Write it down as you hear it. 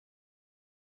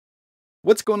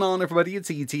What's going on, everybody?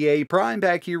 It's ETAPRIME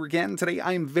back here again. Today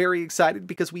I am very excited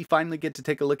because we finally get to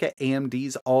take a look at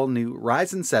AMD's all-new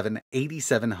Ryzen 7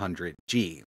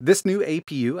 8700G. This new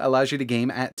APU allows you to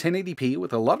game at 1080p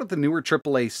with a lot of the newer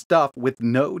AAA stuff with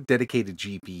no dedicated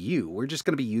GPU. We're just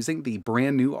going to be using the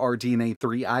brand new RDNA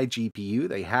 3 iGPU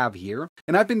they have here,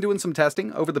 and I've been doing some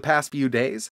testing over the past few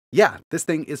days. Yeah, this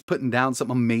thing is putting down some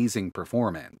amazing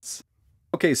performance.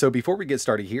 Okay, so before we get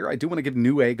started here, I do want to give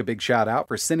Newegg a big shout out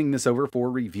for sending this over for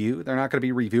review. They're not going to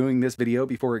be reviewing this video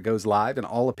before it goes live, and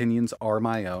all opinions are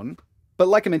my own. But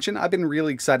like I mentioned, I've been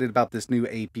really excited about this new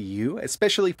APU,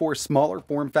 especially for smaller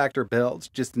form factor builds,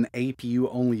 just an APU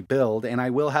only build, and I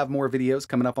will have more videos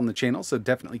coming up on the channel, so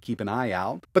definitely keep an eye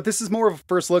out. But this is more of a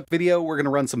first look video. We're going to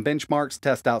run some benchmarks,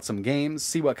 test out some games,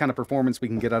 see what kind of performance we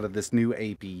can get out of this new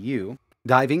APU.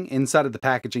 Diving inside of the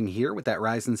packaging here with that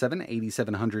Ryzen 7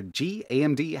 8700G,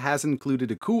 AMD has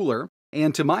included a cooler,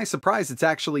 and to my surprise, it's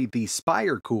actually the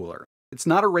Spire cooler. It's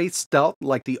not a Wraith Stealth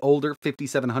like the older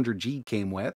 5700G came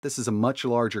with. This is a much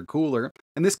larger cooler,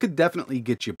 and this could definitely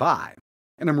get you by.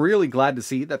 And I'm really glad to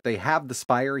see that they have the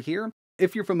Spire here.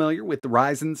 If you're familiar with the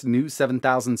Ryzen's new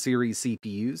 7000 series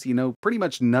CPUs, you know pretty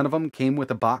much none of them came with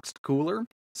a boxed cooler,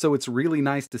 so it's really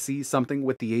nice to see something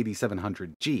with the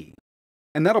 8700G.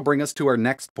 And that'll bring us to our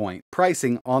next point,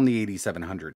 pricing on the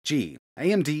 8700G.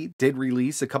 AMD did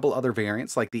release a couple other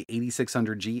variants like the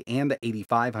 8600G and the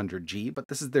 8500G, but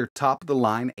this is their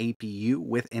top-of-the-line APU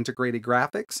with integrated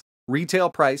graphics. Retail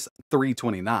price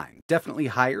 $329, definitely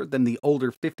higher than the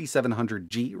older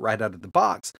 5700G right out of the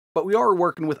box, but we are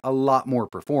working with a lot more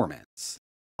performance.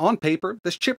 On paper,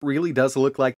 this chip really does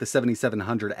look like the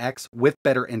 7700X with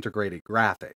better integrated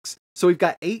graphics. So we've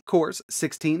got 8 cores,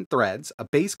 16 threads, a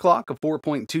base clock of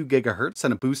 4.2 GHz,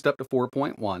 and a boost up to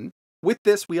 4.1. With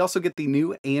this, we also get the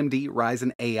new AMD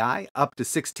Ryzen AI up to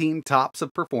 16 TOPS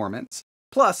of performance,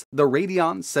 plus the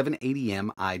Radeon 780M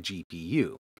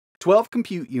iGPU. 12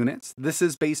 compute units, this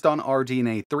is based on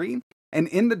RDNA 3, and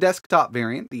in the desktop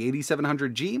variant, the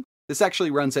 8700G, this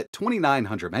actually runs at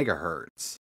 2900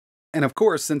 MHz. And of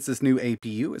course, since this new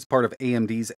APU is part of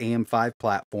AMD's AM5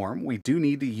 platform, we do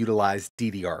need to utilize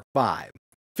DDR5.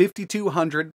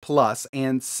 5200 plus,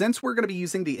 and since we're going to be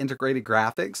using the integrated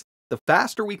graphics, the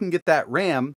faster we can get that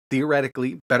RAM,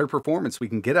 theoretically, better performance we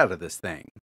can get out of this thing.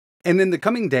 And in the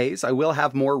coming days, I will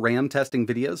have more RAM testing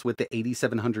videos with the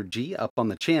 8700G up on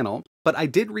the channel, but I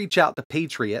did reach out to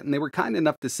Patriot, and they were kind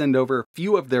enough to send over a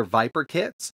few of their Viper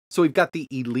kits. So we've got the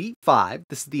Elite 5,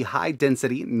 this is the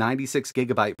high-density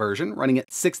 96GB version, running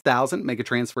at 6,000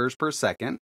 megatransfers per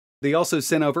second. They also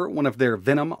sent over one of their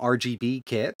Venom RGB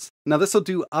kits. Now this will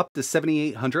do up to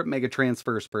 7,800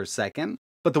 megatransfers per second,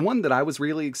 but the one that I was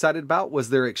really excited about was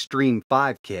their Extreme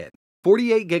 5 kit.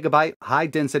 48GB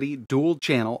high-density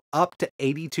dual-channel up to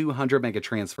 8,200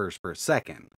 megatransfers per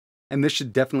second. And this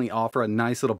should definitely offer a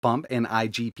nice little bump in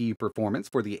iGPU performance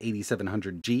for the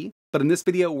 8700G. But in this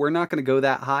video, we're not going to go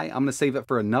that high. I'm going to save it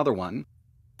for another one.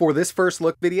 For this first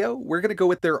look video, we're going to go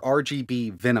with their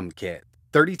RGB Venom kit.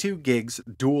 32 gigs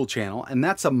dual channel, and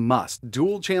that's a must.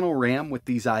 Dual channel RAM with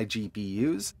these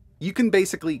iGPUs. You can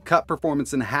basically cut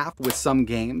performance in half with some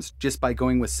games just by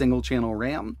going with single channel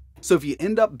RAM. So if you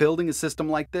end up building a system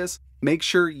like this, make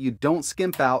sure you don't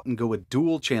skimp out and go with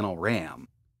dual channel RAM.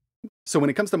 So when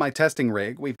it comes to my testing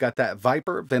rig, we've got that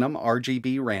Viper Venom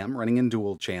RGB RAM running in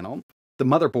dual channel. The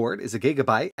motherboard is a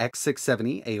Gigabyte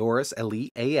X670 Aorus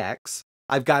Elite AX.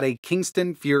 I've got a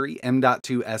Kingston Fury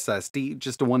M.2 SSD,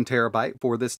 just a 1TB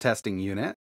for this testing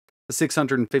unit. A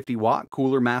 650 watt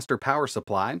Cooler Master power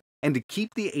supply. And to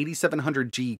keep the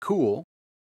 8700G cool,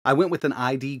 I went with an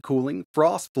ID Cooling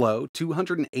FrostFlow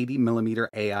 280mm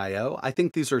AIO. I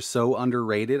think these are so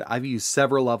underrated. I've used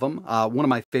several of them. One of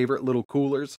my favorite little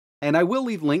coolers. And I will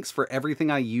leave links for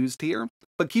everything I used here,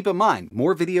 but keep in mind,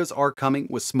 more videos are coming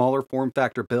with smaller form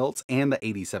factor builds and the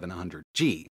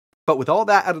 8700G. But with all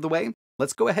that out of the way,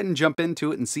 let's go ahead and jump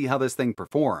into it and see how this thing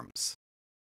performs.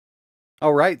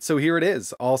 Alright, so here it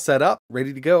is, all set up,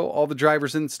 ready to go, all the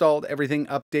drivers installed, everything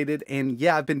updated, and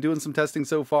yeah, I've been doing some testing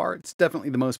so far. It's definitely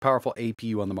the most powerful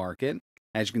APU on the market.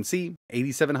 As you can see,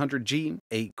 8700G,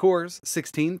 8 cores,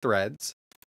 16 threads.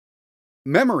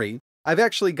 Memory, I've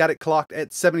actually got it clocked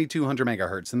at 7,200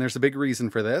 MHz, and there's a big reason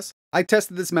for this. I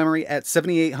tested this memory at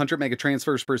 7,800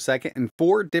 megatransfers per second in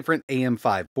 4 different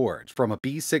AM5 boards, from a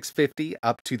B650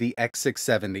 up to the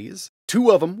X670s.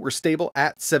 2 of them were stable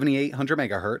at 7,800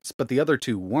 MHz, but the other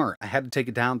 2 weren't. I had to take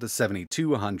it down to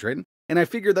 7,200, and I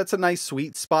figured that's a nice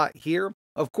sweet spot here.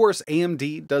 Of course,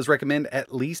 AMD does recommend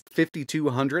at least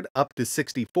 5,200 up to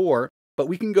 64, but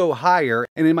we can go higher.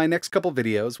 And in my next couple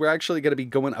videos, we're actually going to be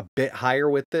going a bit higher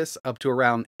with this, up to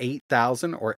around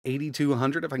 8,000 or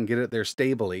 8,200 if I can get it there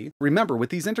stably. Remember,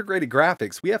 with these integrated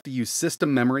graphics, we have to use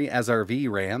system memory as our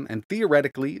VRAM, and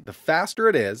theoretically, the faster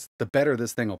it is, the better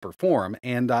this thing will perform.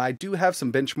 And I do have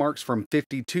some benchmarks from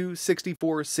 52,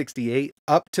 64, 68,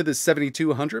 up to the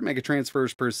 7,200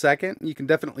 megatransfers per second. You can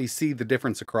definitely see the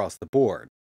difference across the board.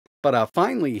 But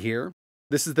finally here,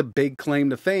 this is the big claim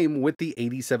to fame with the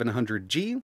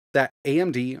 8700G, that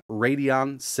AMD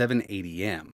Radeon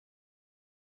 780M.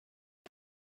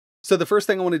 So the first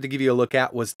thing I wanted to give you a look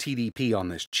at was TDP on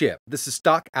this chip. This is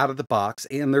stock out of the box,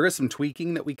 and there is some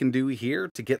tweaking that we can do here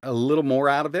to get a little more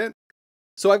out of it.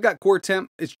 So I've got core temp.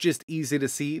 It's just easy to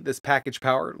see this package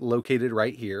power located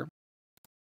right here.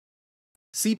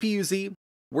 CPU Z,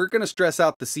 we're going to stress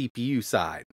out the CPU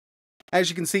side. As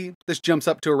you can see, this jumps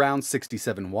up to around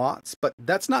 67 watts, but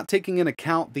that's not taking into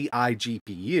account the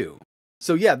iGPU.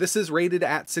 So yeah, this is rated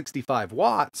at 65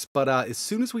 watts, but as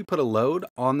soon as we put a load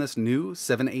on this new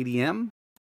 780M,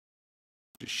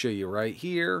 just show you right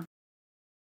here,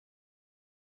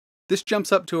 this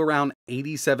jumps up to around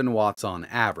 87 watts on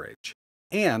average.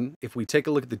 And if we take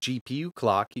a look at the GPU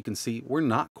clock, you can see we're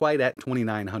not quite at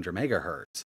 2900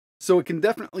 megahertz. So it can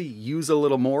definitely use a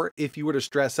little more if you were to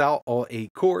stress out all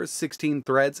 8 cores, 16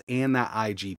 threads, and that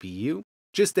iGPU,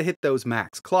 just to hit those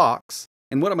max clocks.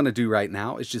 And what I'm going to do right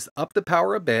now is just up the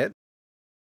power a bit.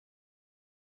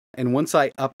 And once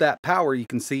I up that power, you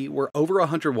can see we're over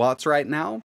 100 watts right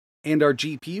now, and our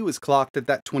GPU is clocked at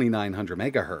that 2900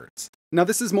 megahertz. Now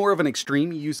this is more of an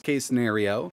extreme use case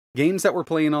scenario. Games that we're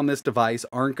playing on this device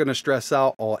aren't going to stress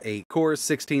out all 8 cores,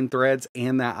 16 threads,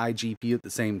 and that iGPU at the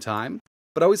same time.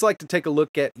 But I always like to take a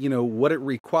look at, what it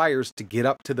requires to get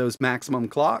up to those maximum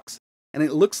clocks. And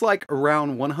it looks like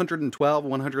around 112,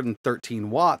 113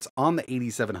 watts on the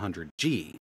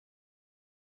 8700G.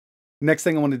 Next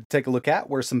thing I wanted to take a look at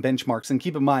were some benchmarks. And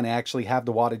keep in mind, I actually have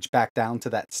the wattage back down to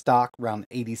that stock around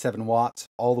 87 watts,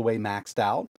 all the way maxed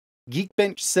out.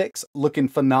 Geekbench 6 looking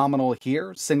phenomenal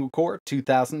here. Single core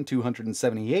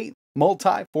 2,278,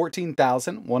 multi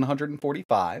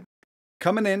 14,145.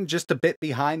 Coming in just a bit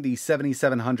behind the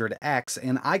 7700X,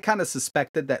 and I kind of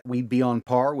suspected that we'd be on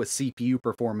par with CPU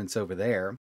performance over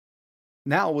there.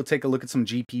 Now we'll take a look at some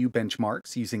GPU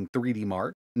benchmarks using 3D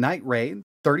Mark. Night Raid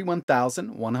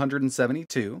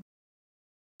 31,172.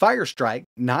 Firestrike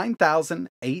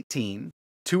 9,018.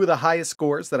 Two of the highest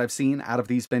scores that I've seen out of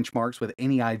these benchmarks with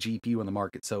any iGPU on the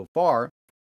market so far.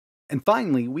 And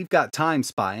finally, we've got Time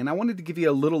Spy, and I wanted to give you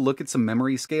a little look at some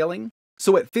memory scaling.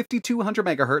 So at 5200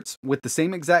 megahertz with the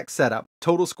same exact setup,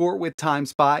 total score with Time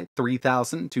Spy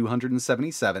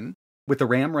 3,277, with the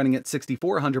RAM running at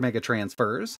 6400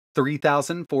 megatransfers,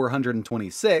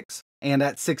 3,426, and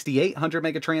at 6800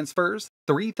 megatransfers,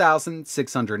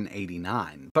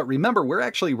 3,689. But remember, we're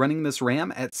actually running this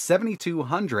RAM at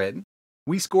 7200.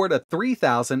 We scored a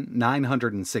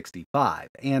 3,965,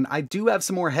 and I do have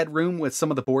some more headroom with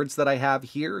some of the boards that I have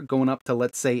here, going up to,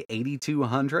 let's say,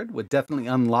 8,200 would definitely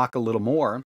unlock a little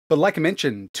more. But like I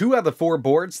mentioned, 2 out of the 4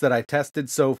 boards that I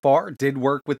tested so far did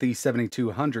work with the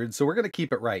 7,200, so we're going to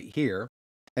keep it right here.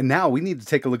 And now we need to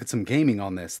take a look at some gaming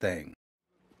on this thing.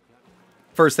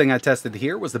 First thing I tested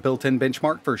here was the built-in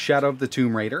benchmark for Shadow of the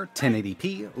Tomb Raider,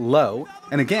 1080p, low.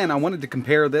 And again, I wanted to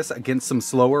compare this against some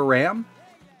slower RAM.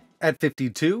 At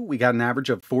 52, we got an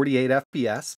average of 48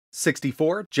 FPS,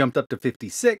 64 jumped up to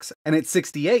 56, and at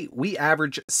 68, we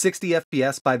averaged 60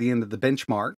 FPS by the end of the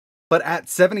benchmark. But at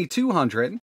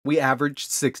 7200, we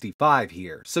averaged 65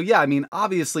 here. So yeah, I mean,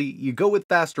 obviously, you go with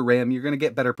faster RAM, you're going to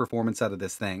get better performance out of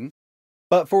this thing.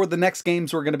 But for the next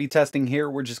games we're going to be testing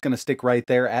here, we're just going to stick right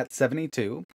there at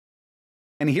 72.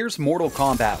 And here's Mortal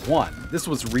Kombat 1. This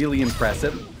was really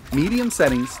impressive. Medium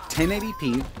settings,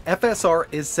 1080p,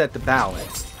 FSR is set to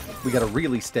balance. We got a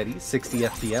really steady 60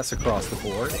 FPS across the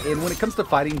board, and when it comes to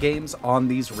fighting games on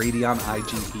these Radeon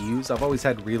iGPUs, I've always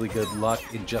had really good luck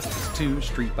in Injustice 2,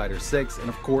 Street Fighter 6, and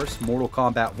of course, Mortal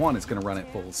Kombat 1 is going to run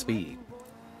at full speed.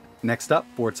 Next up,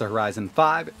 Forza Horizon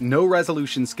 5, no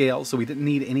resolution scale, so we didn't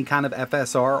need any kind of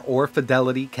FSR or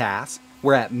fidelity CAS.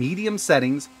 We're at medium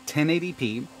settings,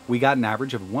 1080p, we got an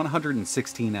average of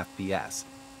 116 FPS.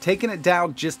 Taking it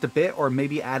down just a bit, or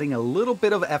maybe adding a little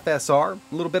bit of FSR,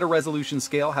 a little bit of resolution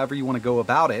scale, however you want to go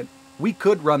about it, we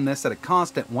could run this at a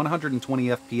constant 120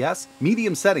 FPS,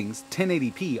 medium settings,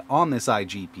 1080p on this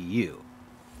iGPU.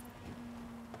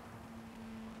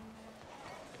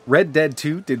 Red Dead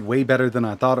 2 did way better than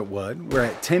I thought it would. We're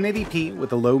at 1080p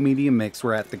with a low-medium mix.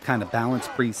 We're at the kind of balance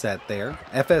preset there.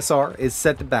 FSR is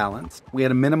set to balance. We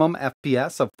had a minimum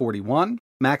FPS of 41.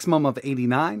 maximum of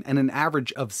 89, and an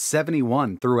average of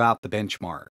 71 throughout the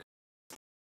benchmark.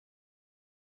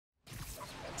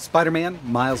 Spider-Man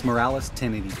Miles Morales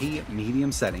 1080p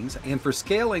medium settings, and for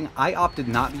scaling I opted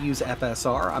not to use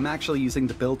FSR. I'm actually using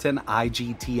the built-in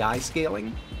IGTI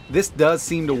scaling. This does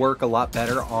seem to work a lot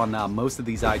better on most of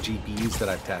these iGPUs that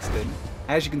I've tested.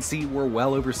 As you can see, we're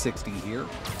well over 60 here.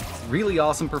 Really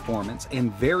awesome performance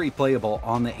and very playable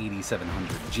on the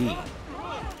 8700G.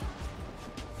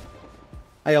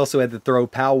 I also had to throw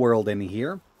Palworld in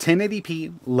here.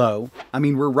 1080p low. I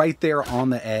mean, we're right there on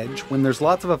the edge. When there's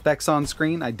lots of effects on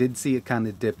screen, I did see it kind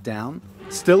of dip down.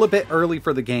 Still a bit early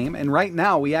for the game, and right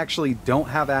now we actually don't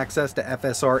have access to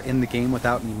FSR in the game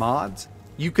without any mods.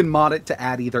 You can mod it to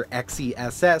add either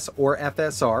XeSS or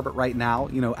FSR, but right now,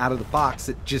 out of the box,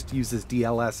 it just uses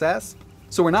DLSS.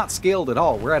 So we're not scaled at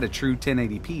all. We're at a true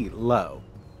 1080p low.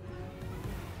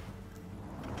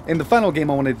 And the final game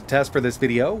I wanted to test for this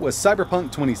video was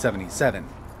Cyberpunk 2077.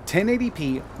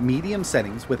 1080p medium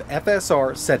settings with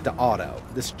FSR set to auto.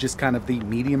 This is just kind of the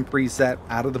medium preset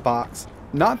out of the box.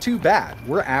 Not too bad.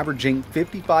 We're averaging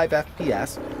 55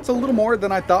 FPS. It's a little more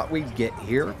than I thought we'd get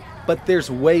here, but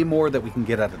there's way more that we can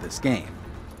get out of this game.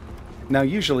 Now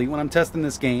usually when I'm testing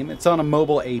this game, it's on a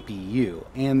mobile APU,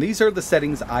 and these are the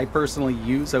settings I personally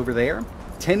use over there.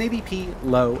 1080p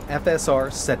low,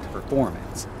 FSR set to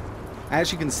performance. As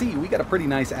you can see, we got a pretty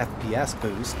nice FPS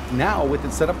boost. Now with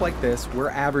it set up like this, we're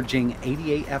averaging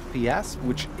 88 FPS,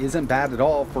 which isn't bad at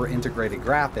all for integrated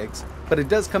graphics, but it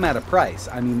does come at a price.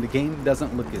 I mean, the game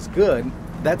doesn't look as good.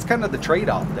 That's kind of the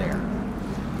trade-off there.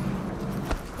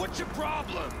 What's your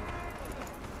problem?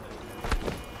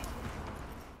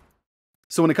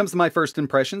 So when it comes to my first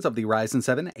impressions of the Ryzen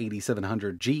 7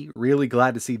 8700G, really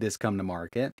glad to see this come to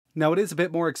market. Now it is a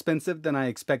bit more expensive than I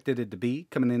expected it to be,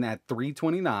 coming in at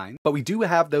 $329, but we do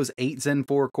have those 8 Zen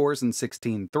 4 cores and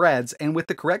 16 threads, and with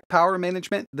the correct power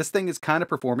management, this thing is kind of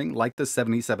performing like the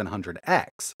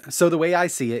 7700X. So the way I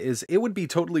see it is, it would be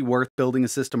totally worth building a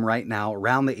system right now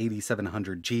around the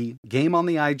 8700G, game on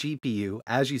the iGPU.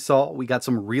 As you saw, we got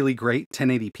some really great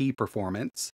 1080p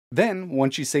performance. Then,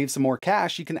 once you save some more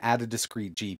cash, you can add a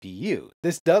discrete GPU.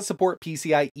 This does support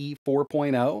PCIe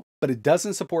 4.0, but it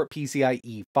doesn't support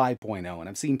PCIe 5.0, and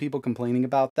I've seen people complaining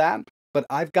about that, but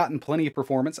I've gotten plenty of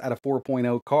performance out of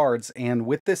 4.0 cards, and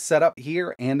with this setup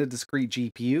here and a discrete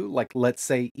GPU, like let's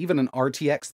say even an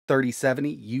RTX 3070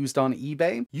 used on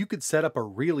eBay, you could set up a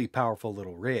really powerful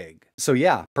little rig. So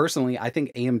yeah, personally, I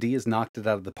think AMD has knocked it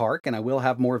out of the park, and I will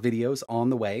have more videos on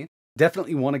the way.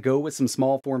 Definitely want to go with some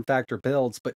small form factor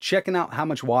builds, but checking out how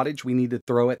much wattage we need to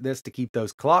throw at this to keep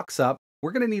those clocks up,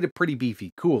 we're going to need a pretty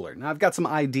beefy cooler. Now I've got some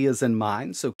ideas in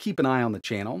mind, so keep an eye on the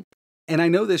channel. And I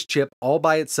know this chip all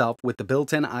by itself with the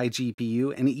built-in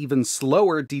iGPU and even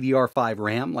slower DDR5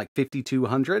 RAM like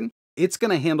 5200, it's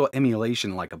going to handle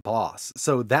emulation like a boss.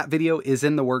 So that video is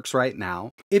in the works right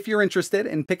now. If you're interested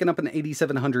in picking up an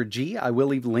 8700G, I will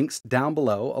leave links down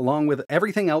below along with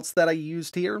everything else that I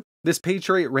used here. This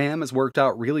Patriot RAM has worked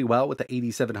out really well with the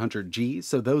 8700G,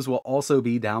 so those will also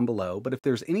be down below. But if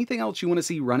there's anything else you want to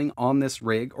see running on this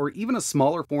rig, or even a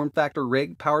smaller form factor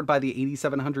rig powered by the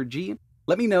 8700G,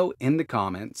 let me know in the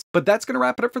comments. But that's going to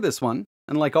wrap it up for this one.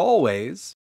 And like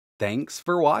always, thanks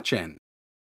for watching.